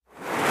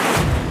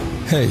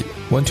Hey,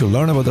 want to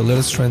learn about the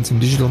latest trends in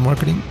digital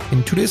marketing?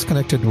 In today's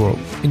connected world,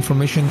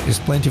 information is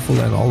plentiful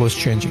and always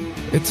changing.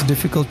 It's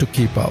difficult to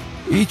keep up.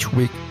 Each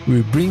week,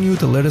 we bring you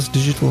the latest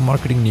digital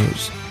marketing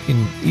news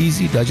in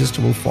easy,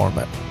 digestible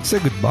format. Say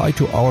goodbye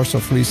to hours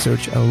of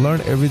research and learn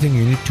everything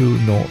you need to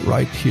know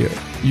right here.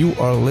 You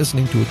are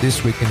listening to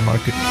This Week in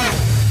Marketing.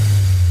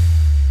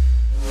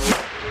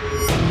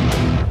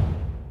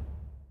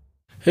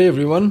 Hey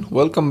everyone,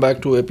 welcome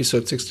back to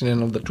episode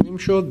 69 of The Tweem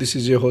Show. This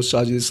is your host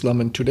Sajid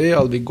Islam, and today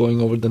I'll be going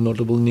over the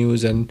notable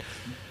news and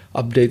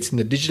updates in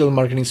the digital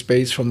marketing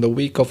space from the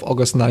week of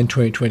August 9,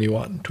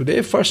 2021.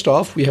 Today, first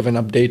off, we have an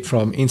update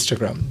from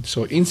Instagram.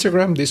 So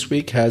Instagram this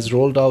week has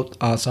rolled out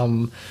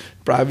some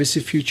privacy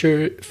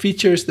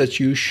features that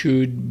you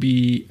should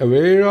be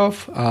aware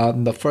of.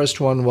 The first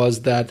one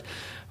was that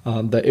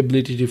the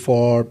ability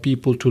for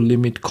people to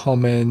limit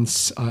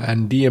comments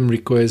and DM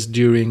requests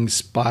during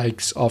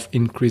spikes of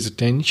increased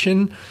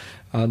attention.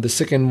 The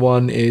second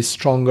one is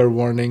stronger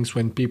warnings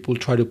when people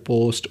try to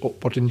post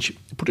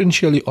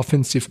potentially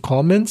offensive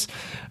comments.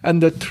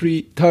 And the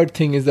third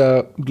thing is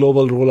the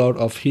global rollout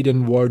of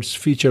hidden words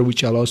feature,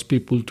 which allows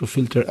people to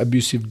filter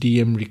abusive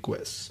DM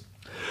requests.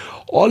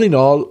 All in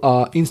all,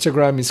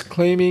 Instagram is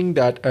claiming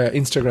that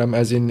Instagram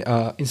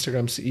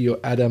CEO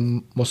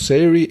Adam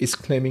Mosseri is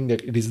claiming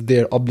that it is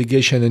their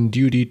obligation and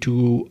duty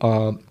to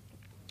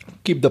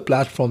keep the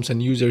platforms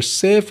and users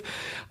safe.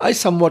 I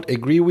somewhat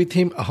agree with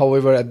him.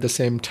 However, at the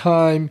same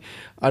time,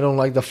 I don't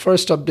like the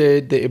first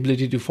update, the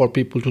ability for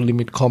people to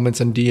limit comments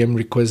and DM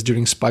requests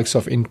during spikes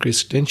of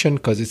increased attention,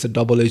 because it's a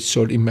double-edged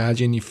sword.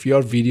 Imagine if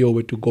your video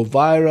were to go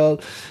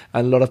viral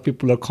and a lot of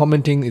people are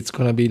commenting, it's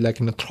going to be like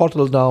in a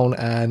throttle down,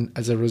 and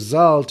as a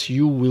result,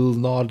 you will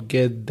not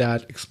get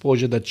that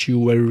exposure that you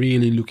were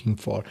really looking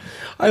for.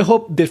 I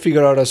hope they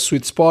figure out a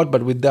sweet spot,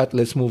 but with that,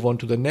 let's move on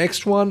to the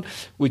next one,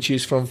 which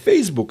is from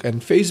Facebook.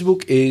 And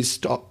Facebook is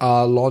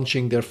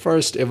launching their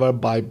first ever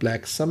Buy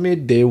Black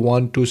Summit. They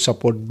want to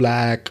support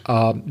Black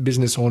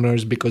business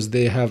owners because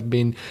they have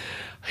been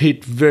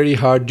hit very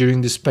hard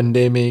during this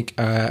pandemic,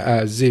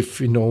 as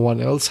if no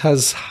one else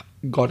has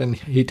gotten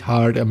hit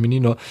hard. I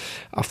mean,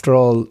 after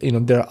all,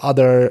 there are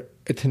other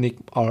ethnic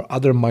or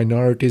other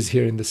minorities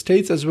here in the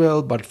States as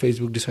well, but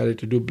Facebook decided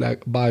to do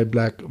Buy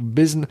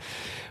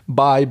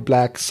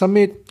Black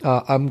Summit.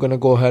 I'm going to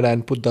go ahead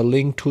and put the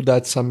link to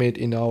that summit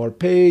in our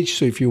page.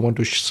 So if you want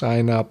to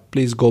sign up,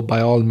 please go by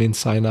all means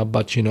sign up.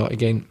 But,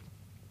 again,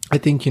 I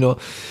think,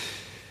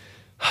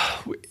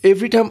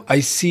 every time I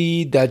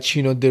see that,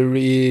 there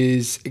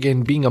is,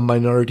 again, being a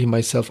minority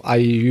myself, I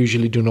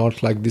usually do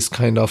not like this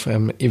kind of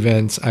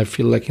events. I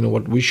feel like,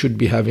 what we should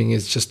be having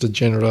is just a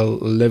general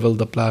level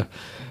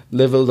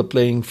the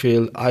playing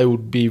field. I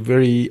would be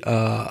very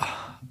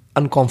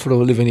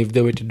uncomfortable even if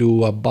they were to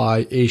do a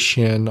Buy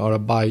Asian or a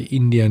Buy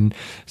Indian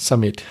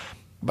summit.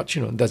 But,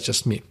 that's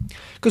just me.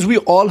 Because we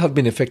all have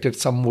been affected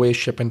some way,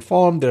 shape, and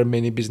form. There are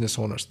many business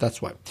owners.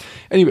 That's why.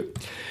 Anyway,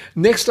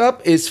 next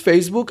up is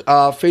Facebook.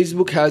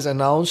 Facebook has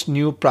announced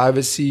new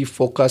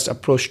privacy-focused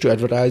approach to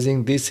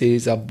advertising. This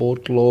is a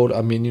boatload.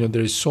 I mean,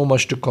 there is so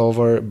much to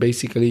cover.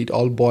 Basically, it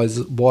all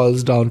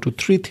boils down to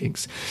three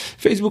things.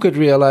 Facebook had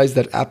realized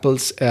that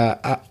Apple's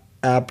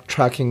app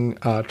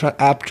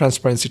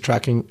transparency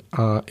tracking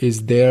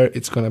is there.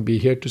 It's going to be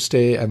here to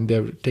stay, and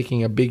they're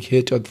taking a big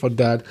hit for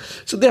that.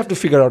 So they have to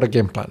figure out a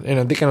game plan.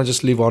 They cannot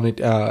just live on it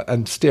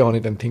and stay on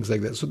it and things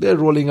like that. So they're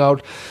rolling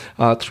out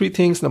three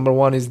things. Number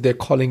one is they're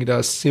calling it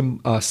a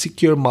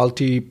secure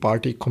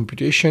multi-party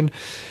computation.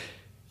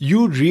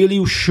 You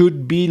really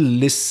should be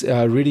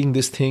reading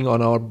this thing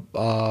on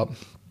our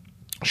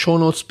show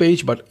notes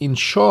page, but in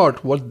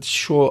short, what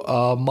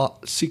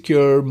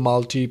secure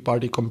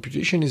multi-party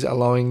computation is it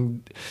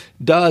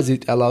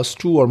allows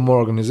two or more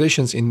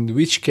organizations, in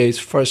which case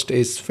first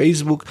is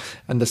Facebook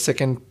and the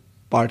second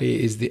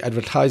party is the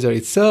advertiser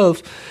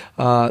itself.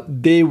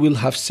 They will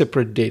have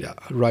separate data,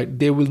 right?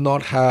 They will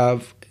not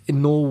have,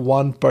 no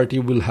one party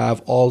will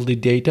have all the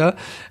data,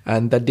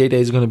 and that data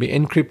is going to be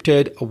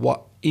encrypted,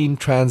 in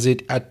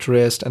transit, at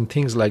rest, and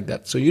things like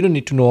that. So you don't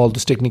need to know all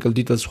those technical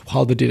details of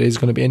how the data is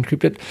going to be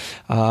encrypted.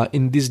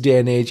 In this day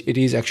and age, it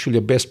is actually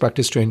a best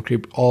practice to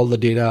encrypt all the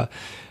data,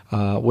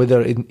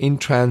 whether in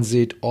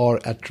transit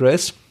or at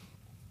rest.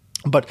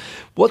 But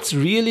what's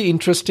really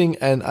interesting,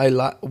 and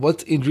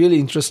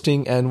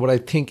what I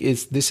think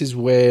is, this is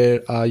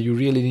where you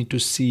really need to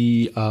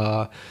see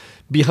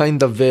behind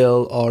the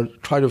veil or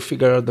try to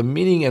figure out the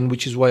meaning, and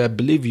which is why I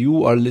believe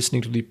you are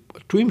listening to the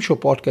Tweem Show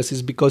podcast,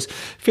 is because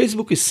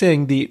Facebook is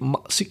saying the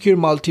secure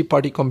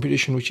multi-party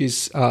computation, which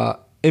is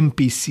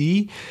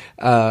MPC,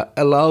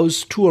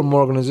 allows two or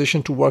more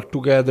organizations to work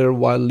together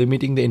while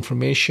limiting the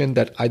information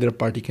that either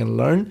party can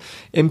learn.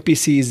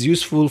 MPC is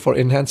useful for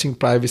enhancing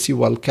privacy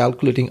while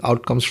calculating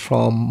outcomes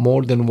from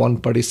more than one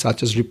party,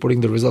 such as reporting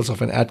the results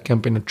of an ad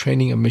campaign or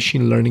training a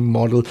machine learning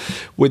model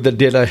where the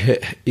data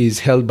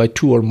is held by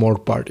two or more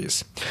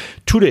parties.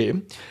 Today,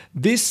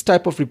 this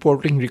type of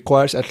reporting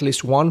requires at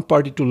least one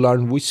party to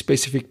learn which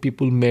specific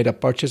people made a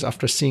purchase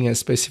after seeing a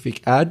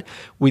specific ad.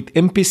 With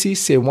MPC,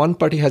 say one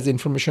party has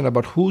information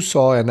about who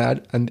saw an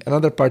ad, and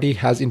another party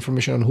has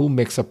information on who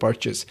makes a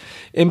purchase.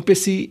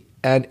 MPC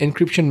and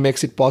encryption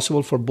makes it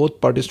possible for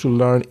both parties to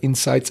learn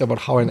insights about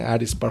how an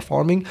ad is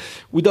performing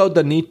without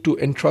the need to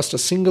entrust a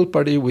single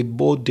party with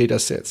both data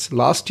sets.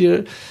 Last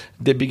year,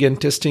 they began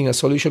testing a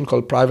solution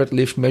called Private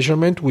Lift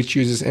Measurement, which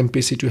uses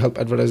MPC to help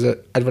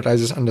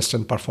advertisers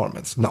understand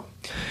performance. Now,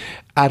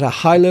 at a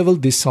high level,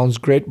 this sounds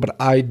great, but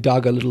I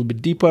dug a little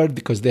bit deeper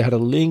because they had a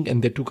link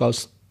and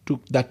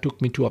that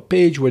took me to a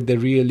page where they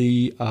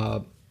really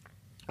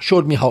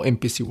showed me how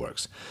MPC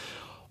works.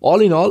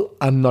 All in all,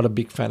 I'm not a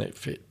big fan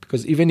of it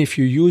because even if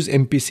you use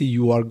MPC,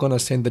 you are going to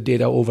send the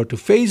data over to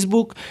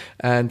Facebook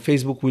and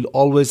Facebook will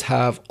always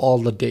have all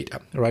the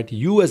data, right?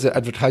 You as an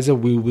advertiser,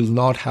 we will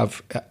not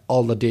have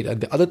all the data.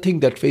 The other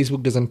thing that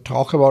Facebook doesn't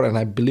talk about, and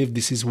I believe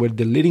this is where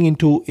they're leading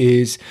into,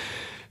 is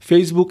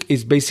Facebook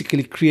is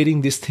basically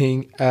creating this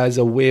thing as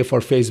a way for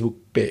Facebook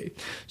Pay.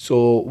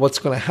 So what's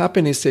going to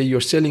happen is, say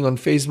you're selling on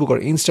Facebook or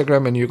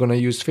Instagram and you're going to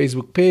use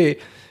Facebook Pay,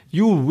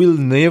 you will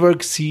never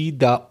see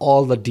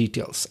all the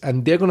details,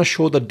 and they're going to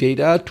show the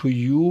data to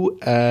you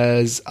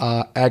as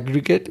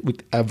aggregate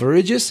with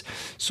averages.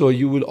 So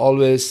you will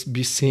always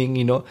be seeing,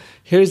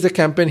 here's the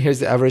campaign, here's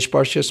the average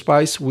purchase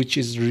price, which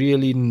is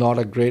really not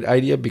a great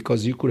idea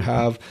because you could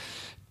have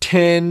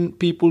 10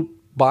 people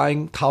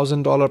buying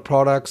 $1,000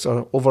 products,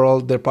 or overall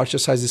their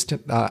purchase size is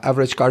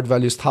average cart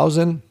value is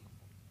 1,000.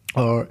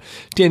 Or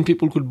 10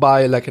 people could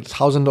buy like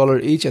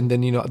 $1,000 each, and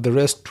then the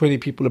rest 20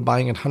 people are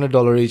buying at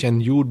 $100 each,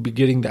 and you would be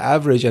getting the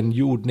average, and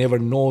you would never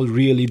know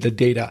really the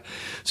data.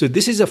 So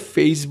this is a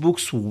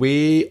Facebook's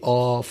way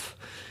of,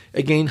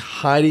 again,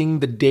 hiding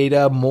the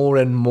data more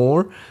and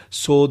more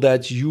so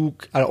that you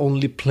are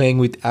only playing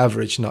with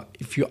average. Now,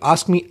 if you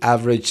ask me,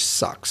 average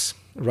sucks.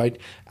 Right?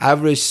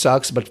 Average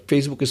sucks, but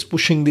Facebook is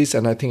pushing this,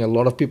 and I think a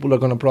lot of people are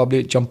going to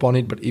probably jump on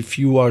it. But if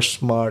you are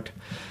smart,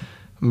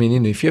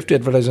 if you have to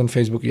advertise on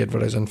Facebook, you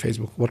advertise on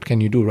Facebook. What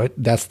can you do, right?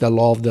 That's the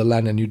law of the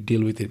land, and you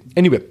deal with it.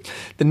 Anyway,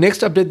 the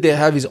next update they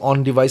have is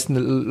on-device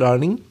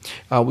learning,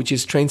 which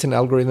is trains an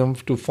algorithm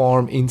to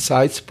form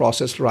insights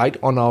processed right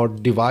on our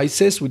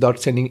devices without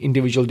sending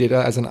individual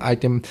data as an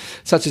item,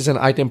 such as an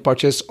item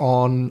purchase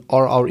on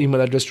or our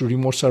email address to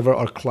remote server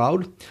or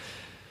cloud.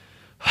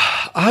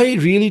 I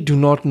really do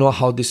not know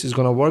how this is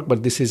going to work,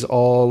 but this is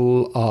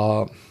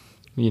all,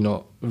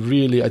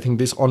 really, I think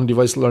this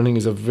on-device learning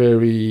is a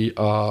very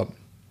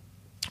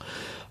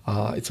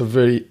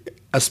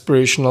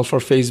aspirational for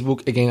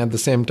Facebook. Again, at the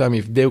same time,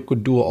 if they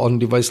could do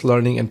on-device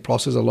learning and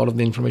process a lot of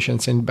the information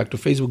and send it back to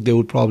Facebook, they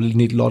would probably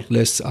need a lot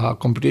less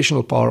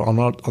computational power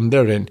on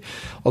their end.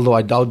 Although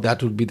I doubt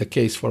that would be the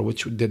case for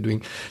which they're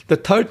doing. The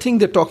third thing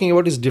they're talking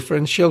about is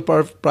differential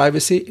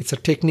privacy. It's a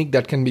technique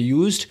that can be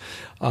used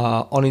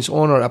on its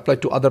own or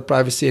applied to other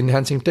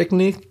privacy-enhancing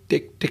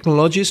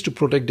technologies to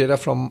protect data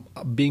from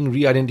being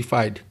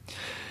re-identified.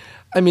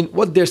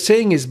 What they're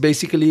saying is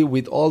basically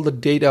with all the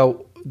data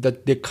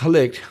that they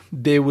collect,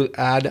 they will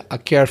add a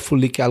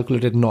carefully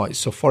calculated noise.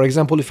 So for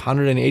example, if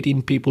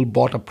 118 people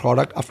bought a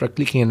product after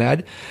clicking an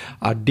ad,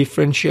 a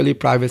differentially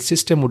private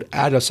system would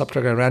add or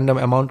subtract a random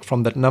amount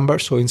from that number.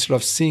 So instead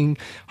of seeing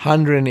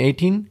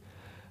 118,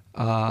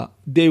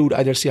 they would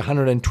either see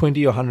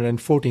 120 or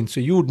 114. So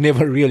you would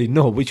never really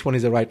know which one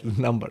is the right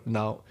number.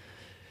 Now,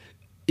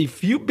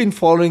 if you've been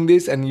following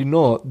this and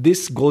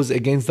this goes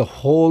against the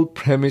whole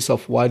premise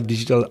of why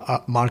digital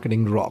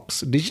marketing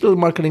rocks. Digital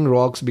marketing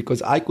rocks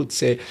because I could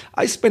say,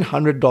 I spent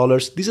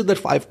 $100. These are the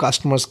 5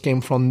 customers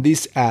came from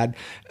this ad,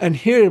 and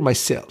here are my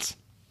sales.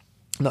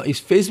 Now,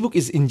 if Facebook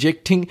is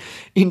intentionally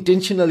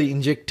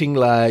injecting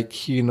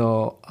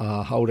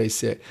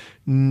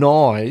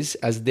noise,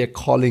 as they're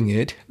calling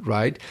it,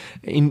 right?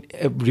 In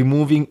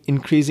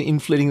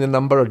inflating the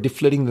number or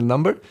deflating the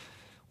number,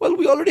 well,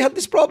 we already have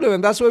this problem,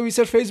 and that's why we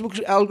said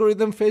Facebook's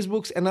algorithm,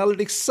 Facebook's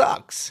analytics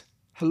sucks.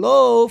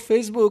 Hello,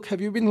 Facebook, have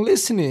you been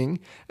listening?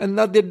 And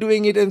now they're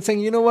doing it and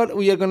saying, you know what,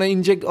 we are going to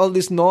inject all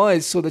this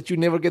noise so that you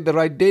never get the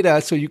right data,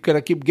 so you got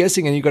to keep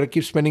guessing and you got to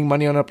keep spending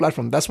money on our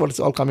platform. That's what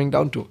it's all coming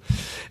down to.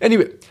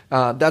 Anyway,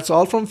 that's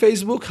all from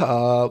Facebook.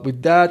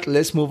 With that,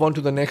 let's move on to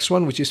the next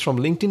one, which is from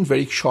LinkedIn.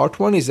 Very short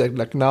one. Is that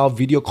like now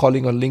video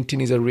calling on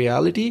LinkedIn is a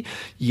reality.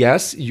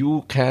 Yes,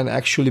 you can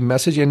actually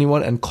message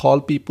anyone and call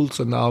people.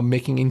 So now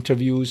making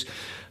interviews,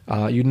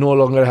 you no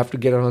longer have to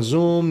get on a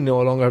Zoom, no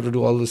longer have to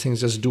do all those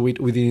things, just do it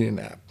within an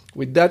app.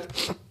 With that,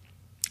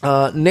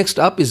 next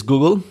up is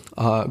Google.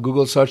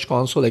 Google Search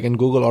Console, again,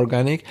 Google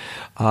Organic.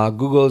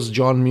 Google's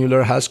John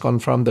Mueller has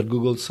confirmed that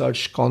Google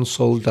Search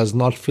Console does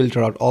not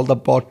filter out all the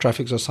bot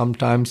traffic, so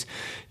sometimes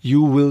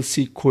you will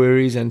see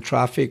queries and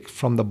traffic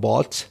from the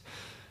bots.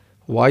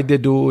 Why they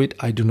do it,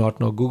 I do not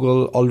know.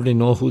 Google already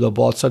know who the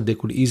bots are. They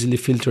could easily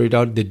filter it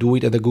out. They do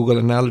it at the Google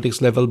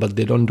Analytics level, but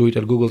they don't do it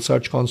at Google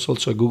Search Console.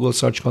 So Google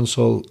Search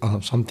Console,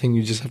 something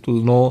you just have to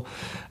know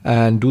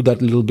and do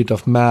that little bit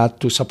of math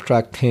to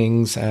subtract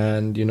things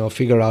and,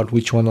 figure out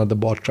which one are the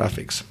bot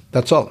traffics.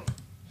 That's all.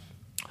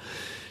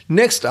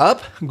 Next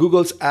up,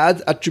 Google's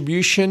ad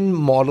attribution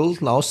model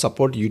now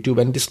support YouTube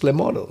and display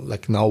model.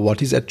 Like now,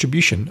 what is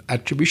attribution?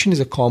 Attribution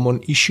is a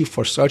common issue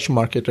for search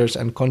marketers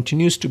and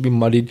continues to be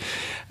muddied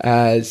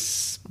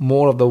as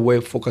more of the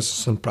web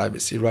focuses on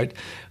privacy, right?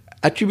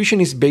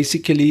 Attribution is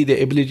basically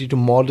the ability to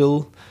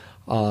model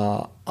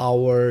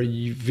our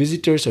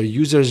visitors or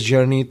users'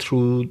 journey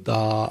through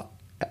the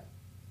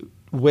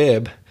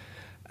web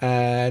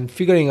and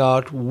figuring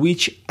out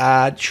which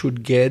ad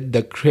should get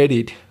the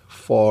credit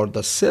for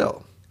the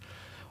sale.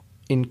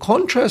 In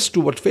contrast to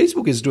what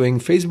Facebook is doing,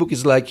 Facebook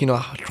is like,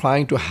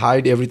 trying to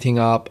hide everything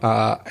up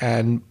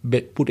and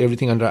put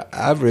everything under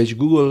average.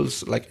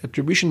 Google's like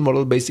attribution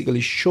model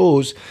basically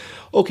shows,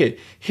 okay,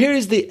 here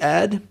is the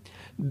ad.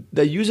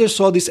 The user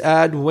saw this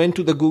ad, went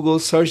to the Google,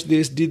 searched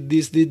this, did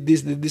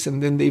this,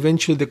 and then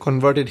eventually they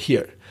converted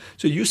here.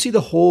 So you see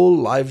the whole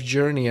life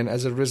journey. And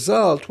as a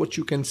result, what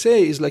you can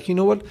say is like,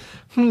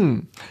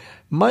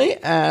 my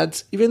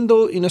ads, even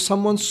though,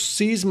 someone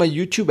sees my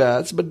YouTube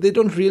ads, but they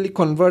don't really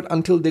convert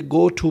until they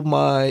go to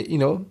my,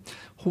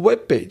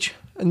 web page.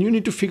 And you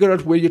need to figure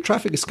out where your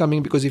traffic is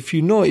coming, because if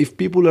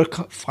people are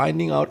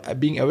finding out,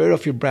 being aware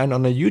of your brand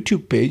on a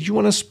YouTube page, you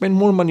want to spend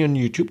more money on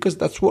YouTube because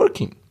that's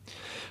working,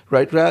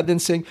 right? Rather than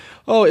saying,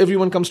 oh,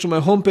 everyone comes to my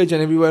homepage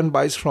and everyone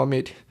buys from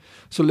it,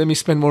 so let me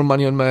spend more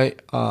money on my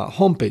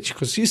homepage.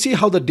 Because you see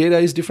how the data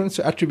is different,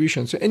 so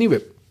attribution. So anyway,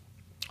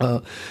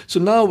 so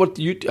now what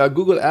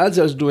Google Ads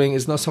is doing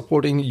is now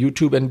supporting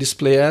YouTube and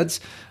display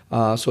ads.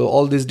 So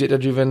all these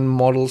data-driven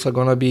models are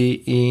going to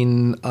be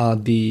in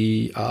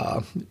the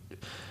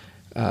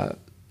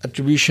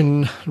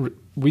attribution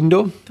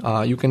window.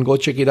 You can go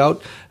check it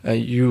out.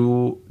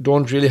 You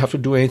don't really have to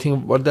do anything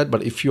about that.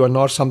 But if you are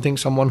not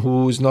someone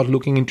who is not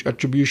looking into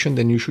attribution,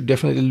 then you should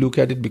definitely look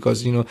at it,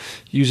 because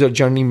user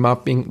journey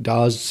mapping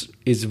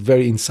is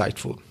very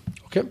insightful.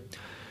 Okay.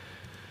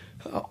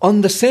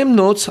 On the same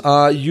notes,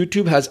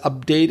 YouTube has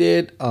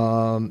updated,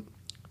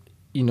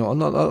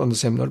 not on the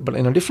same note, but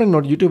in a different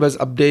note, YouTube has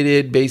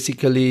updated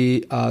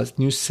basically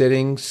new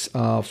settings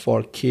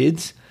for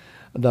kids.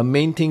 The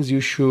main things you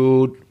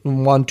should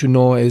want to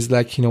know is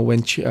like,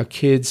 when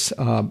kids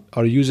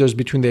or users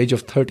between the age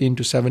of 13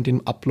 to 17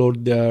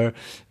 upload their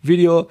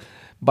video,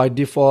 by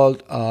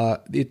default,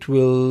 it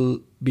will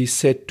be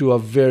set to a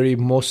very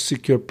most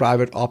secure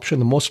private option.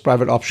 The most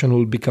private option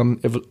will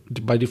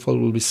by default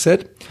will be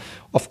set.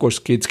 Of course,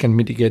 kids can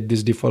mitigate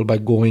this default by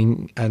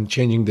going and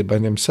changing it by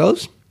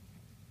themselves.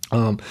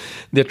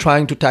 They're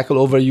trying to tackle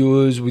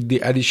overuse with the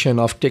addition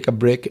of take a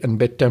break and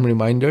bedtime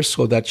reminders,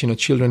 so that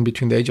children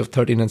between the age of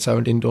 13 and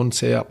 17 don't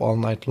stay up all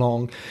night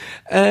long,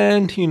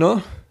 and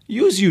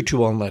use YouTube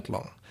all night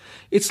long.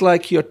 It's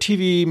like your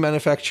TV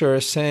manufacturer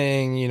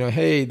saying,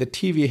 hey, the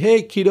TV,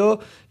 hey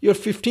kiddo, you're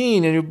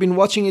 15 and you've been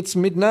watching it's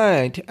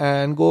midnight,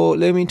 and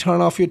let me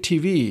turn off your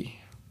TV.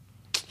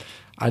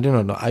 I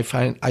don't know.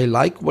 I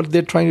like what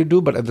they're trying to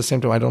do, but at the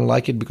same time, I don't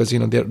like it, because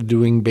they're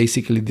doing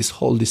basically this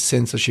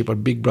censorship or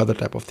Big Brother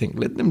type of thing.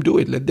 Let them do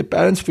it. Let the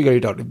parents figure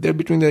it out. If they're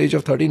between the age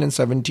of 13 and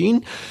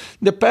 17,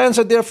 the parents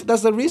are there.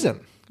 That's the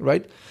reason,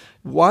 right?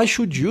 Why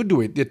should you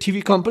do it? The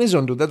TV companies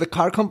don't do that. The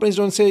car companies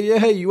don't say, yeah,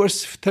 hey, you are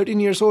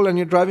 13 years old and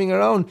you're driving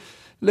around.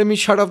 Let me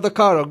shut off the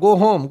car, or go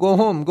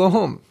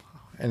home.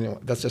 Anyway,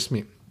 that's just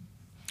me.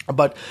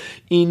 But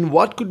in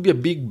what could be a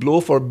big blow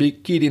for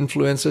big kid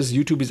influencers,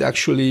 YouTube is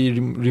actually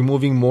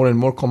removing more and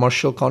more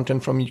commercial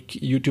content from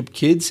YouTube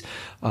Kids.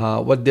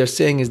 What they're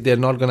saying is they're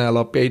not going to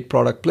allow paid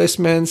product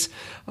placements.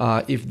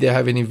 If they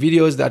have any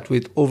videos that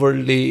with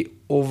overly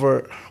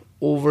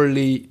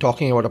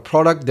talking about a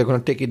product, they're going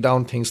to take it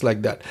down, things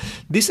like that.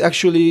 This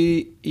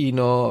actually,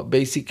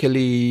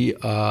 basically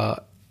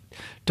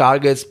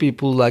targets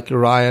people like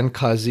Ryan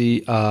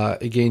Kazi.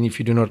 Again, if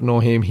you do not know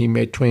him, he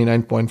made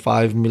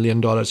 $29.5 million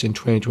in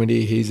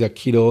 2020. He's a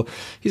kiddo.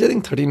 He's, I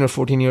think, 13 or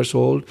 14 years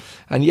old.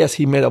 And yes,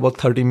 he made about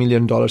 $30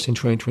 million in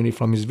 2020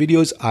 from his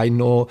videos. I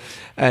know.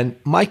 And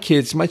my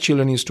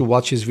children used to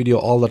watch his video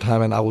all the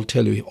time. And I will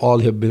tell you, all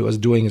he was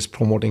doing is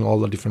promoting all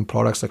the different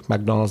products like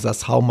McDonald's.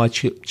 That's how my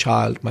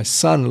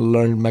son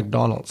learned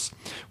McDonald's.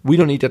 We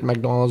don't eat at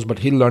McDonald's, but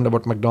he learned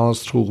about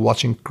McDonald's through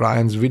watching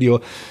Ryan's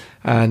video.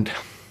 And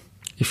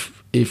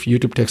if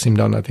YouTube takes him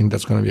down, I think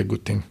that's going to be a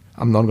good thing.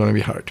 I'm not going to be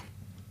hurt.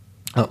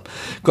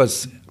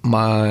 Because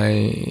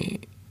I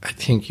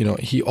think,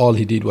 all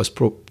he did was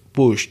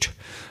pushed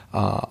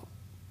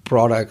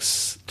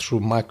products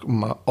through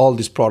all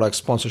these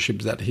product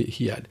sponsorships that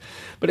he had.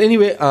 But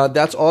anyway,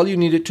 that's all you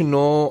needed to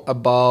know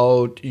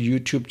about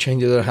YouTube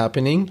changes that are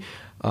happening.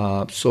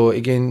 So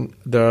again,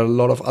 there are a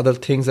lot of other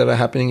things that are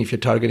happening. If you're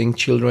targeting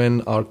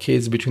children or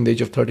kids between the age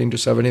of 13 to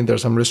 17, there are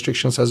some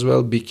restrictions as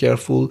well. Be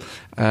careful,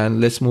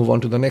 and let's move on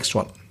to the next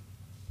one.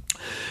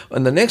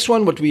 And the next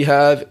one, what we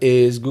have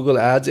is Google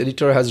Ads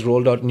Editor has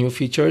rolled out new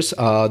features.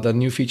 The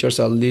new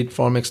features are lead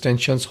form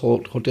extensions,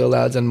 hotel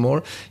ads, and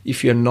more.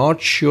 If you're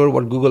not sure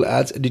what Google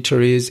Ads Editor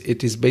is,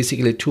 it is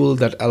basically a tool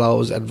that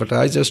allows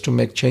advertisers to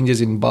make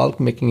changes in bulk,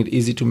 making it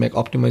easy to make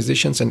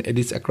optimizations and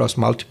edits across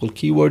multiple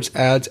keywords,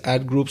 ads,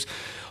 ad groups,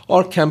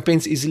 or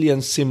campaigns easily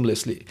and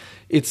seamlessly.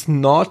 It's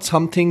not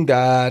something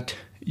that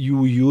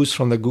you use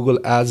from the Google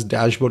Ads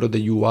dashboard or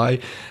the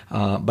UI,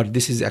 but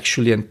this is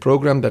actually a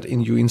program that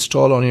you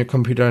install on your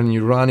computer and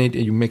you run it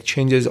and you make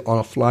changes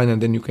offline,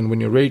 and then you can, when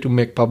you're ready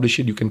to publish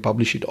it, you can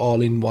publish it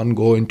all in one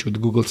go into the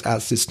Google's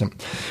Ads system.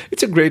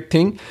 It's a great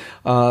thing.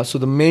 So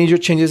the major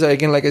changes are,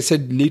 again, like I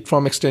said, lead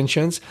form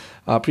extensions.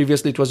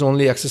 Previously, it was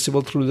only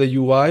accessible through the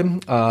UI.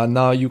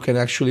 Now you can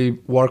actually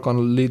work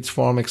on leads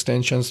form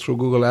extensions through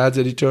Google Ads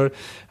Editor,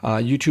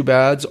 YouTube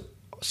Ads,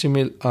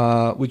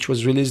 which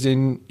was released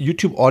in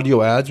YouTube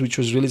Audio Ads, which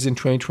was released in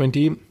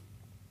 2020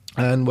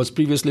 and was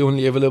previously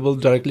only available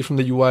directly from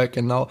the UI.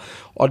 And now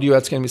audio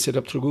ads can be set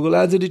up through Google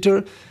Ads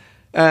Editor.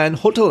 And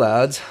hotel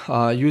ads,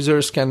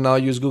 users can now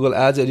use Google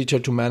Ads Editor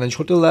to manage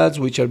hotel ads,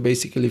 which are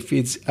basically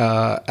feeds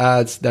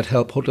ads that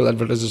help hotel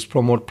advertisers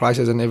promote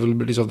prices and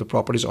availabilities of the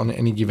properties on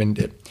any given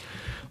day.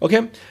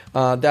 Okay,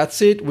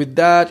 that's it. With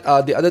that,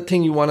 the other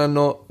thing you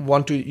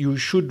you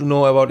should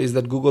know about is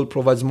that Google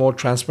provides more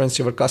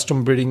transparency over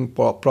custom bidding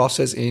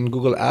process in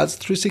Google Ads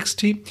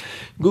 360.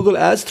 Google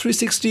Ads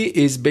 360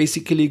 is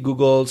basically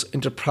Google's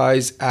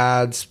enterprise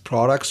ads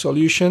product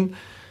solution.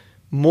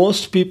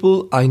 Most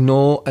people I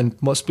know and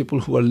most people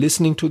who are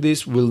listening to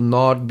this will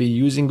not be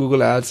using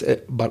Google Ads,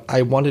 but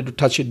I wanted to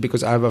touch it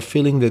because I have a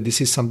feeling that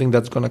this is something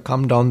that's going to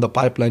come down the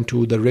pipeline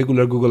to the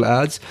regular Google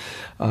Ads,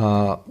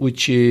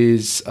 which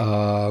is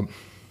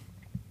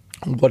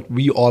what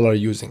we all are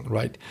using,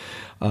 right?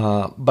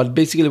 But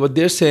basically what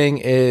they're saying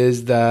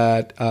is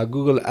that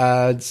Google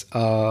Ads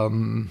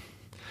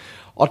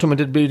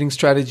automated bidding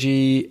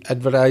strategy,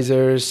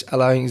 advertisers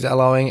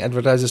allowing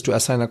advertisers to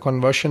assign a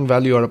conversion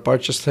value or a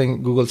purchase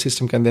thing. Google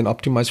system can then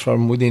optimize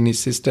from within its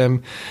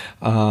system.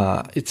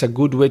 It's a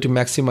good way to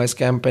maximize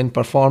campaign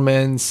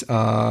performance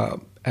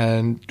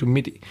and to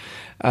meet.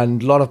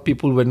 And a lot of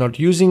people were not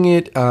using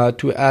it.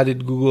 To add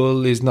it,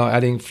 Google is now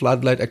adding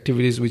floodlight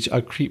activities, which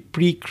are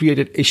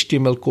pre-created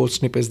HTML code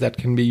snippets that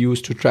can be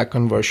used to track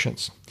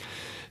conversions.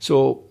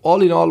 So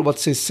all in all,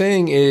 what it's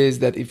saying is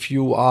that if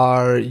you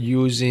are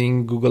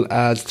using Google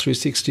Ads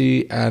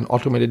 360 and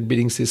automated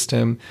bidding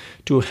system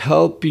to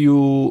help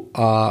you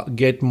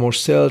get more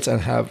sales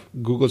and have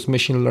Google's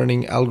machine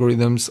learning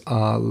algorithms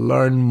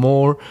learn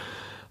more,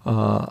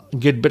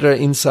 get better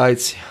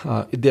insights,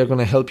 they're going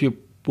to help you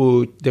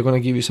they're going to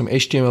give you some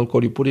HTML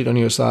code, you put it on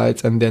your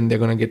sites, and then they're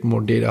going to get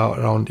more data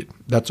around it.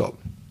 That's all.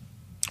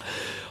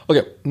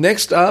 Okay,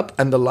 next up,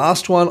 and the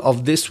last one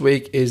of this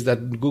week, is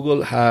that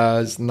Google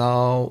has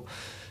now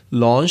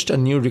launched a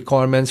new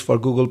requirements for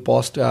Google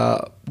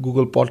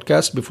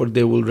Podcast before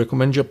they will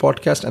recommend your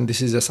podcast. And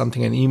this is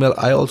an email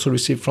I also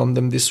received from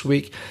them this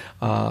week.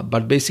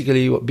 But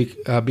basically,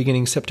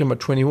 beginning September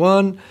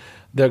 21,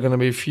 there are going to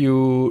be a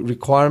few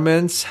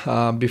requirements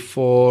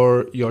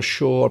before your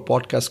show or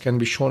podcast can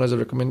be shown as a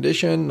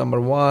recommendation. Number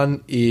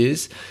one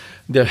is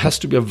there has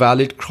to be a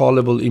valid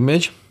crawlable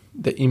image.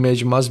 The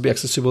image must be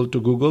accessible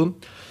to Google.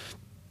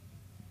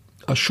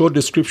 A short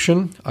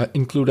description,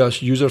 include a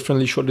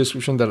user-friendly short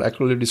description that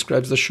accurately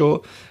describes the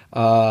show.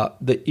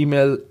 The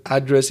email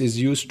address is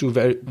used to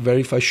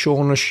verify show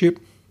ownership.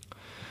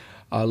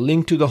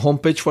 Link to the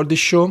homepage for this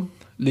show.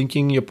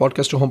 Linking your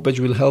podcast to homepage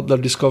will help the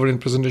discovery and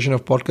presentation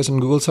of podcasts in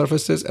Google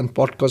services, and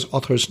podcast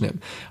author's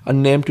name. A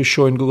name to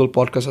show in Google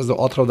Podcast as the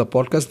author of the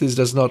podcast. This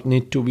does not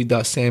need to be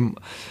the same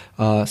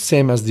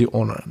as the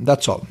owner.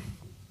 That's all.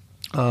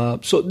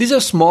 So these are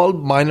small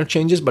minor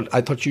changes, but I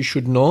thought you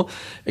should know.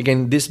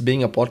 Again, this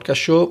being a podcast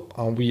show,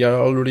 we are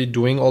already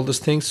doing all these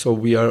things, so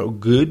we are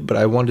good, but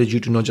I wanted you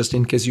to know, just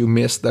in case you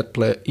missed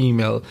that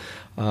email,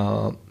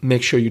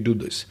 make sure you do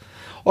this.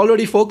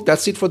 Alrighty, folks,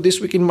 that's it for This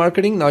Week in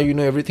Marketing. Now you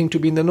know everything to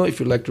be in the know. If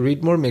you'd like to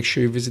read more, make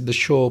sure you visit the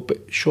show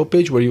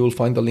page where you will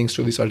find the links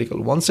to this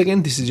article. Once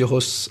again, this is your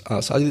host,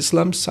 Sajid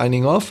Islam,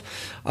 signing off.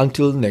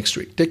 Until next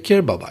week. Take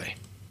care. Bye-bye.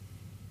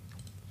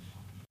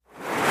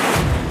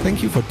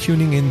 Thank you for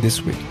tuning in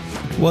this week.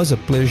 It was a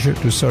pleasure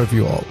to serve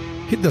you all.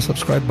 Hit the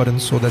subscribe button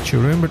so that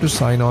you remember to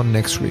sign on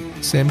next week.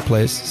 Same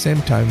place,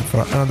 same time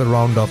for another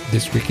round of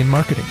This Week in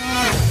Marketing.